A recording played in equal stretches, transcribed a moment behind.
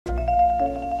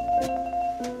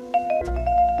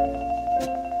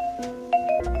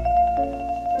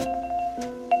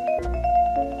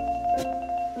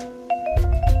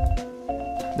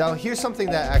Now here's something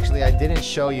that actually I didn't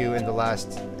show you in the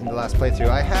last playthrough.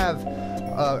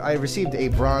 I received a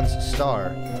bronze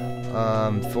star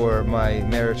for my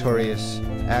meritorious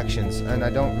actions, and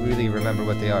I don't really remember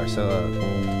what they are. So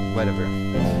whatever.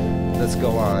 Let's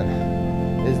go on.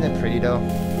 Isn't it pretty though?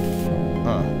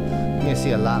 You're gonna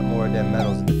see a lot more of them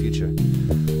medals in the future.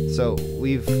 So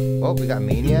we got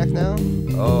Maniac now?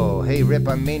 Oh, hey Rip,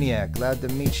 I'm Maniac. Glad to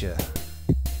meet ya.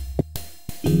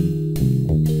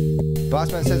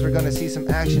 Bossman says we're gonna see some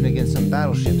action against some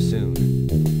battleships soon.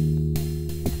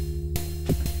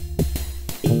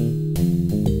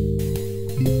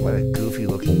 What a goofy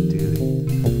looking dude.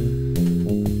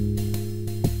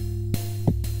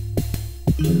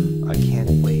 I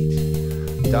can't wait.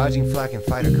 Dodging flak and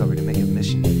fighter cover to make a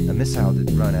missile to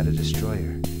run at a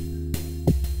destroyer.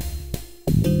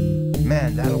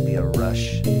 Man, that'll be a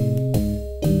rush.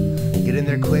 Get in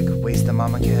there quick, waste the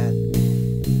mama cat.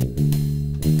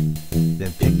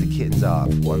 Then pick the kittens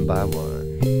off one by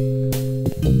one.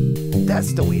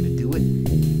 That's the way to do it.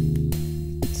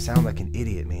 You sound like an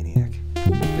idiot, Maniac.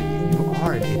 But you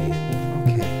are an idiot.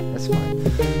 Okay, that's fine.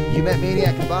 You met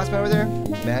Maniac and Bossman over there?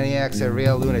 Maniac's a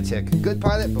real lunatic. Good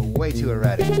pilot, but way too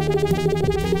erratic.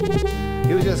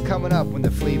 He was just coming up when the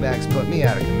Fleabags put me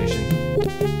out of commission.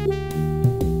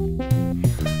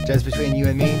 Just between you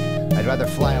and me, I'd rather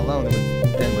fly alone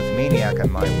than with Maniac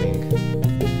on my wing.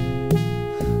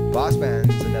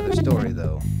 Bossman's another story,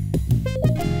 though.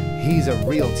 He's a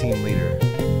real team leader.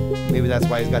 Maybe that's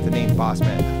why he's got the name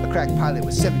Bossman. A crack pilot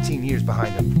with 17 years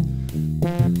behind him.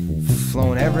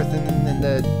 Flown everything in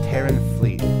the Terran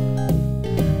fleet.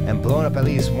 And blown up at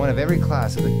least one of every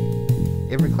class the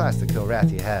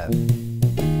Kilrathi have.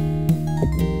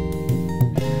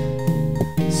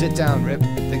 Sit down, Rip.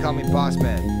 They call me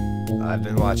Bossman. I've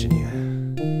been watching you.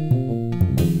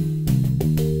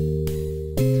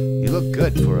 You look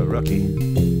good for a rookie.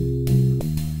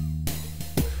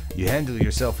 You handle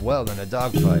yourself well in a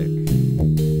dogfight.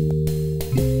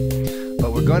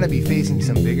 But we're gonna be facing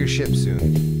some bigger ships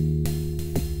soon.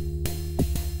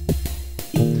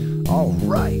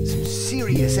 Alright, some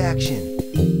serious action.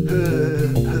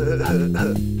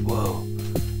 Whoa,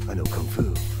 I know Kung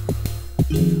Fu.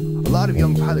 A lot of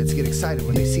young pilots get excited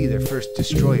when they see their first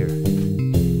destroyer.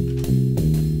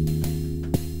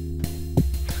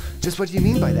 Just what do you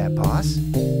mean by that, boss?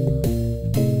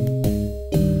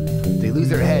 They lose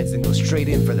their heads and go straight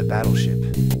in for the battleship.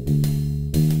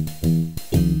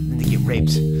 Then they get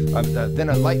raped. Then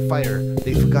a light fighter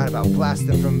they forgot about blasts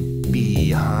them from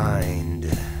behind.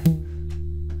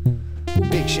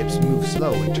 Big ships move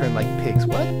slow and turn like pigs.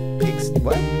 What? Pigs?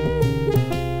 What?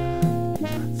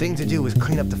 Thing to do is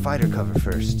clean up the fighter cover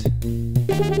first.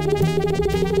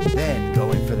 Then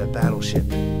go in for the battleship.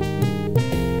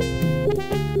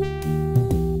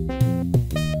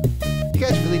 You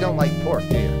guys really don't like pork,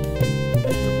 do you?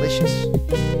 It's delicious.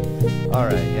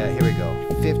 Alright, yeah, here we go.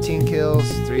 15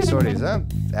 kills, 3 sorties.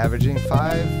 Averaging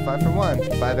 5 for 1.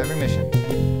 5 every mission.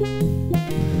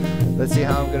 Let's see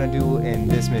how I'm gonna do in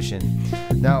this mission.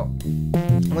 Now,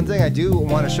 one thing I do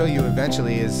want to show you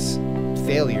eventually is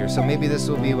failure. So maybe this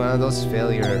will be one of those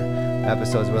failure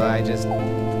episodes where I just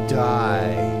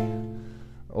die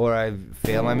or I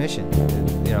fail my mission.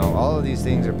 You know, all of these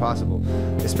things are possible,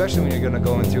 especially when you're gonna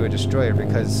go in through a destroyer,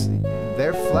 because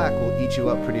their flak will eat you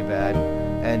up pretty bad,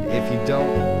 and if you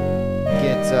don't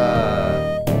get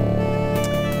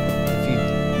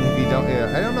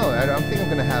I don't know, I don't think I'm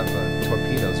gonna have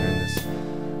torpedoes or in this.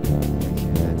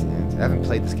 I haven't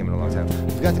played this game in a long time.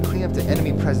 We've got to clean up the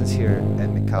enemy presence here at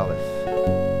McAuliffe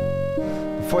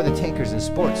before the tankers and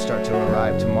sports start to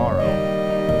arrive tomorrow.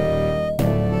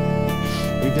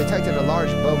 We've detected a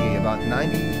large bogey about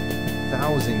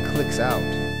 90,000 clicks out.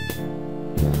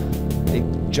 They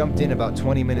jumped in about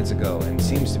 20 minutes ago and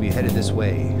seems to be headed this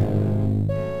way.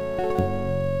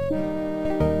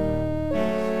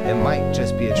 It might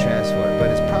just be a transport, but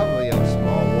it's probably a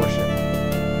small warship.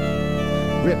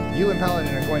 Rip, you and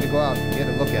Paladin are going to go out and get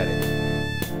a look at it.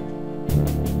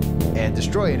 And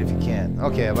destroy it if you can.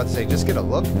 Okay, I'm about to say, just get a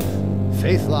look.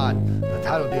 Faith lot, but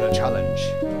that'll be a challenge.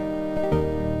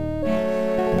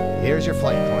 Here's your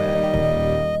flight plan.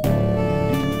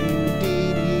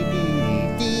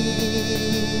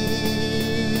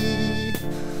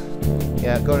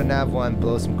 Yeah, go to Nav 1,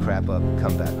 blow some crap up,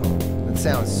 come back home. It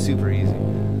sounds super easy.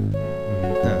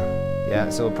 Yeah,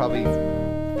 so we'll probably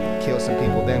kill some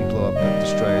people, then blow up a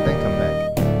destroyer, then come back.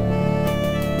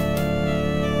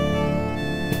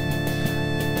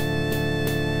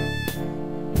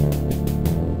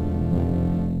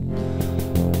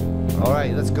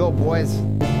 Alright, let's go, boys.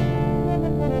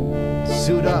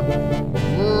 Suit up.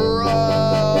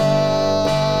 Run!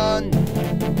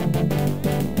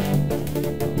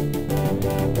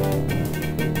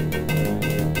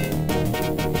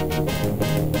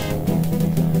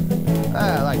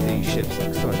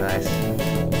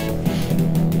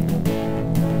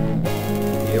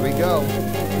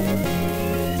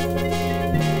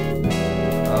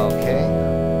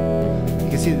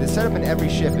 see the setup in every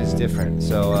ship is different.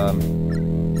 So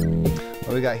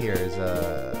what we got here is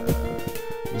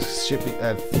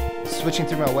switching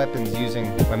through my weapons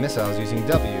using my missiles using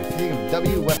W.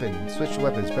 W weapon, switch to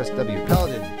weapons, press W.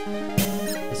 Paladin.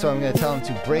 So I'm going to tell him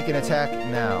to break an attack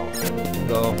now.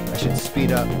 Go. I should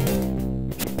speed up.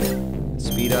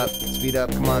 Speed up. Speed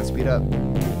up. Come on, speed up.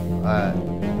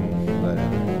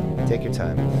 Whatever. Take your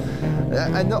time.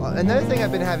 I know another thing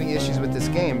I've been having issues with this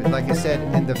game, like I said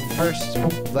in the first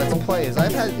Let's Play, is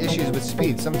I've had issues with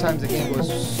speed. Sometimes the game goes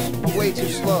way too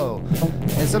slow,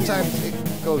 and sometimes it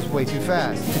goes way too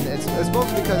fast. And it's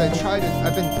mostly because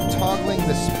I've been toggling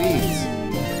the speeds,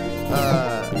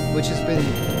 which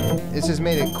has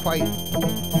made it quite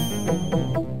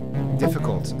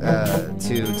difficult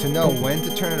to know when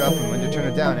to turn it up and when to turn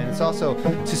it down. And it's also,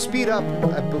 to speed up,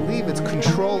 I believe it's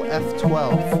Control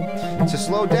F12. To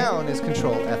slow down is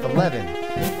Control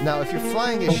F11. Now, if you're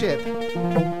flying a ship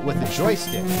with a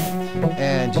joystick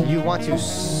and you want to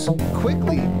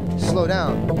quickly slow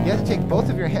down, you have to take both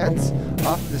of your hands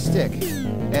off the stick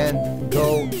and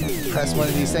go press one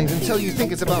of these things until you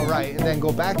think it's about right, and then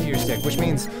go back to your stick, which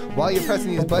means while you're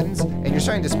pressing these buttons and you're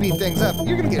starting to speed things up,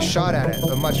 you're gonna get shot at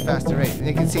a much faster rate. And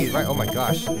you can see, right? Oh my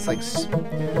gosh, it's like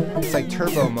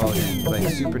turbo mode in like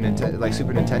Super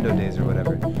Nintendo days or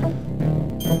whatever.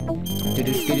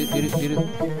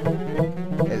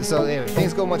 And so anyway,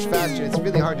 things go much faster. It's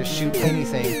really hard to shoot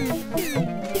anything,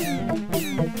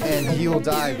 and you will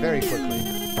die very quickly.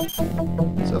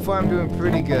 So far, I'm doing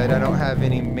pretty good. I don't have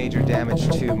any major damage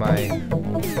to my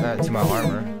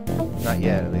armor, not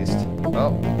yet, at least.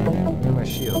 Oh, where are my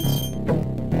shields?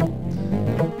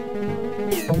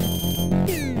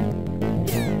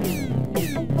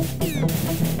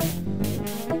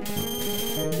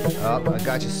 Oh, I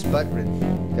got you sputtering.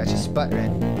 Got you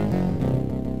sputtering.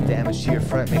 Damage to your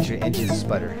front makes your engines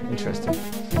sputter. Interesting.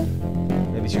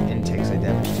 Maybe it's your intakes I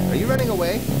damaged. Are you running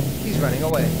away? He's running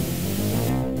away.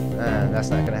 That's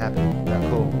not gonna happen. Not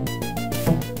cool.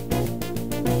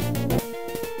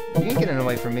 You ain't getting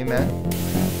away from me, man.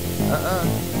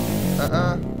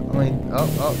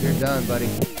 Oh, you're done, buddy.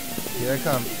 Here I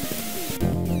come.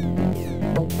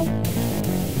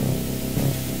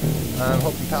 I'm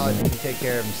hoping Paladin can take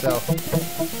care of himself.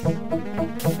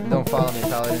 Don't follow me,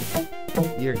 Paladin.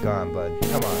 You're gone, bud.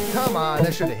 Come on. Come on.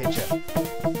 That should have hit you.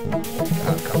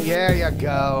 Come. There you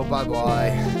go, bye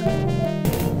boy.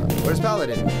 Where's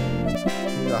Paladin?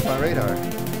 He's off my radar.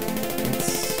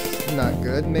 It's not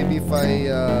good. Maybe if I,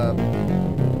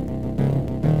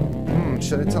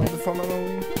 should I tell him to form my own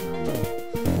wing? I don't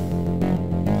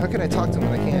know. How can I talk to him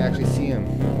when I can't actually see him?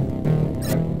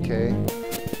 Okay.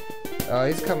 Oh,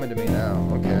 he's coming to me now.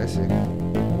 Okay, I see.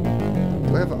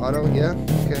 Do I have an auto? Yeah?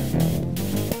 Okay.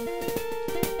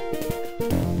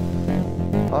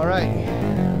 Alright.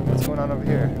 What's going on over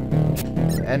here?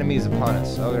 Enemies upon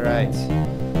us. Alright.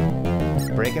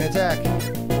 Break and attack.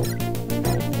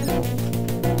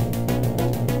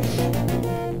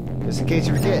 Just in case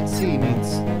you forget, C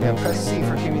means, press C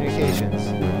for communications.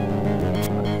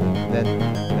 Then,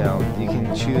 you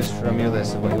can choose from your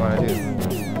list of what you want to do.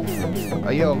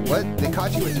 Oh, yo, what? They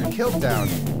caught you with your kilt down.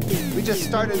 We just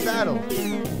started battle.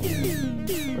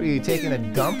 What are you, taking a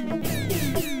dump?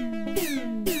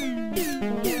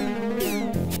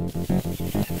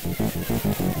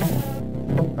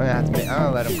 I'm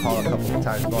gonna let him call a couple of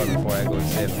times more before I go and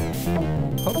save him.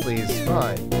 Hopefully he's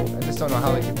fine. I just don't know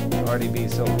how he could already be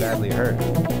so badly hurt.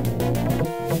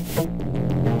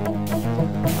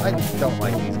 I don't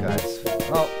like these guys.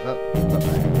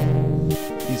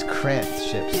 These cramped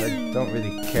ships, I don't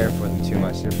really care for them too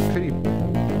much. They're pretty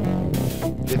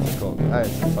difficult to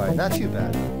fight. Not too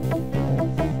bad.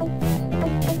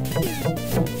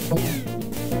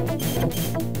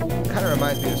 Kind of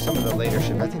reminds me of some of the later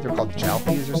ships. I think they're called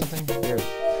Jalpies or something. They're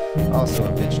also a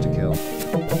bitch to kill.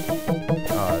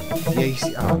 Yeah, you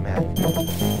see, oh man,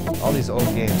 all these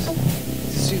old games.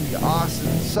 It's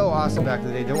awesome, so awesome back in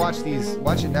the day. To watch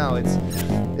it now, it's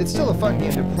still a fun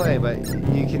game to play, but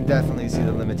you can definitely see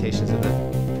the limitations of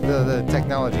the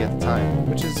technology at the time,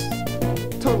 which is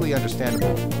totally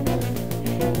understandable.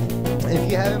 If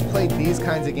you haven't played these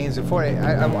kinds of games before,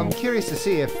 I'm curious to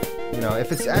see if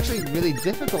it's actually really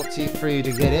difficult for you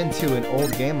to get into an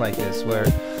old game like this, where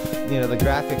the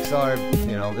graphics are,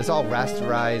 it's all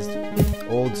rasterized,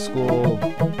 old school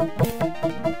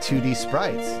 2D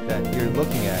sprites that you're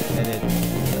looking at, and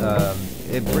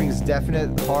it brings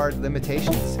definite hard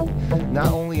limitations,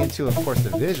 not only into, of course, the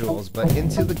visuals, but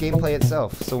into the gameplay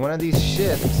itself. So when these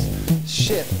ships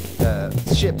shift,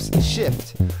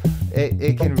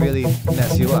 it can really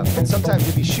mess you up. And sometimes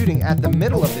you'll be shooting at the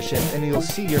middle of the ship, and you'll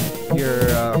see your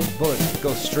bullets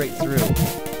go straight through.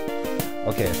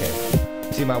 Okay, okay.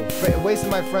 See, wasting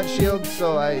my front shield,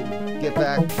 so I get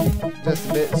back just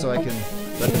a bit so I can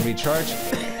let them recharge.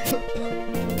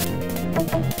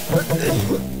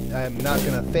 I'm not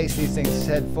gonna face these things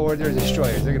head forward. They're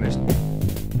destroyers. They're gonna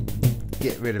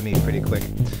get rid of me pretty quick.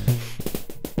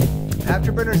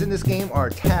 Afterburners in this game are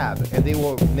tab, and they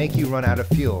will make you run out of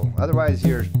fuel. Otherwise,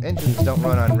 your engines don't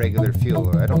run on regular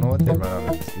fuel. I don't know what they run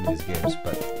on in these games,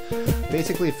 but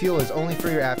basically fuel is only for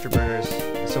your afterburners.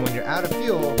 So when you're out of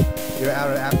fuel, you're out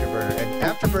of afterburner. And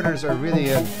afterburners are really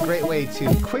a great way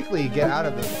to quickly get out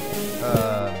of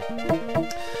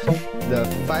the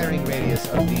firing radius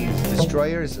of these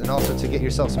destroyers, and also to get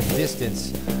yourself some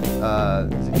distance to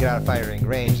get out of firing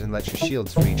range and let your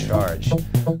shields recharge.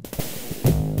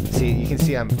 See, you can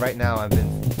see right now I've been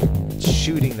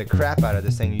shooting the crap out of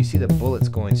this thing. You see the bullets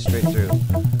going straight through.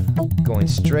 Going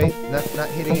straight, not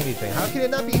hitting anything. How can it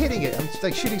not be hitting it? I'm just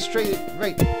like shooting straight,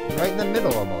 right in the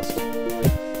middle almost.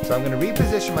 So I'm going to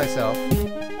reposition myself.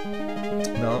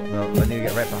 No, I need to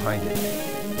get right behind it.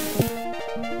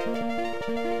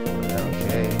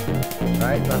 Okay,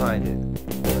 right behind it.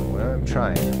 Well, I'm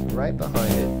trying. Right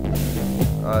behind it.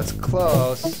 Oh, it's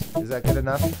close. Is that good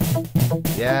enough?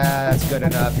 Yeah, that's good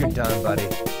enough. You're done, buddy.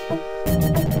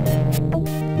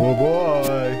 Oh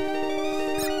boy.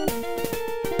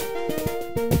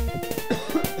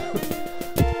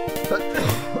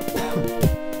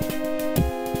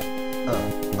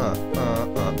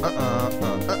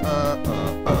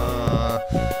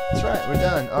 That's right, we're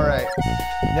done. Alright.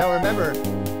 Now remember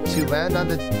to land on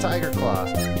the Tiger Claw.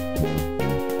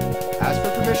 Ask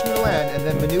for permission to land and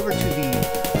then maneuver to the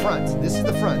front. This is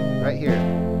the front, right here.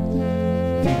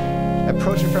 If you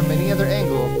approach it from any other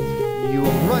angle, you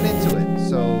will run into it.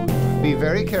 So be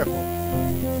very careful.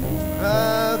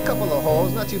 A couple of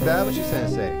holes, not too bad. What you gonna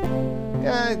say?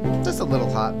 Yeah, just a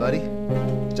little hot, buddy.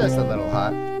 Just a little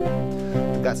hot.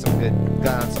 Got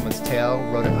on someone's tail,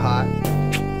 rode it hot.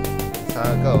 That's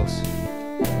how it goes.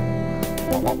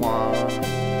 Wah, wah, wah.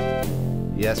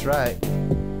 Yes, right.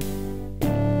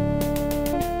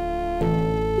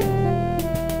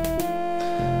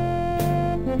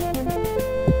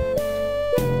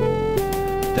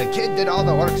 The kid did all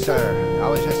the work, sir. I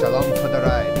was just along for the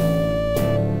ride.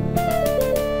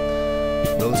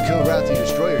 Those Kilrathi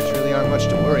destroyers really aren't much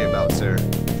to worry about, sir.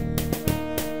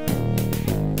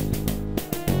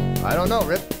 I don't know,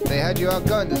 Rip. They had you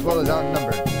outgunned as well as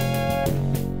outnumbered.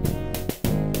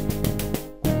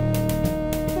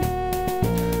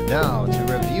 Now, to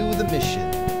review the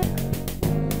mission.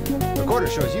 Recorder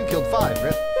shows you killed 5,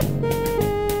 Rip.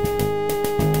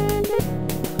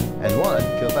 And 1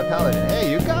 killed by Paladin.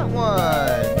 Hey, you got 1!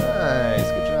 Nice,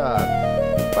 good job.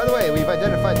 By the way, we've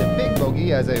identified the big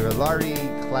bogey as a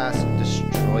R'Lari-class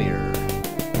destroyer.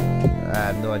 I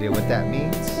have no idea what that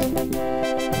means.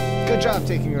 Good job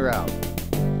taking her out.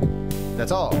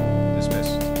 That's all.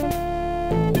 Dismissed.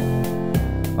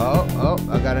 Oh,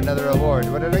 I got another award.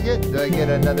 What did I get? Do I get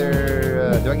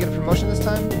another... do I get a promotion this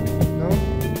time? No?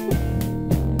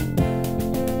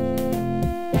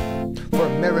 For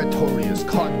meritorious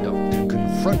conduct in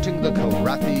confronting the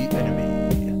Kilrathi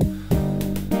enemy.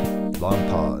 Long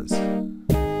pause.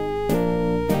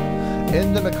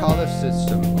 In the McAuliffe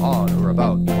system on or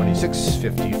about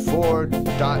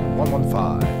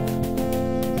 2654.115.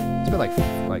 It's been like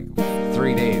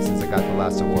 3 days since I got the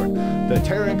last award. The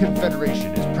Terran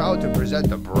Confederation is proud to present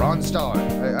the Bronze Star.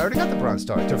 I already got the Bronze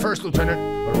Star. To First Lieutenant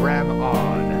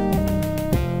Ram-On.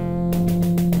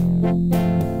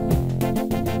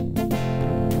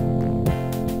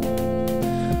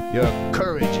 Your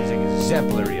courage is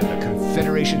exemplary of the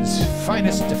Confederation's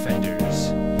finest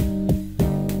defenders.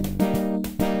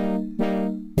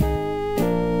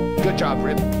 Good job,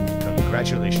 Rip.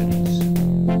 Congratulations.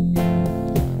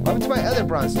 What happened to my other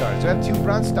Bronze Stars? Do I have 2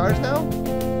 Bronze Stars now?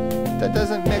 That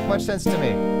doesn't make much sense to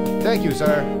me. Thank you,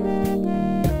 sir.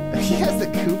 He has the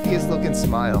goofiest looking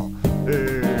smile.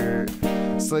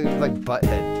 It's like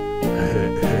Butthead.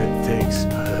 Thanks.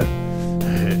 I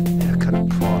got a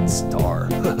Bronze Star.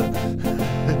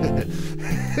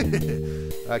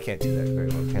 I can't do that very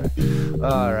well, can I?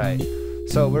 Alright.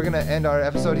 So we're going to end our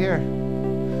episode here.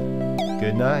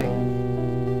 Good night.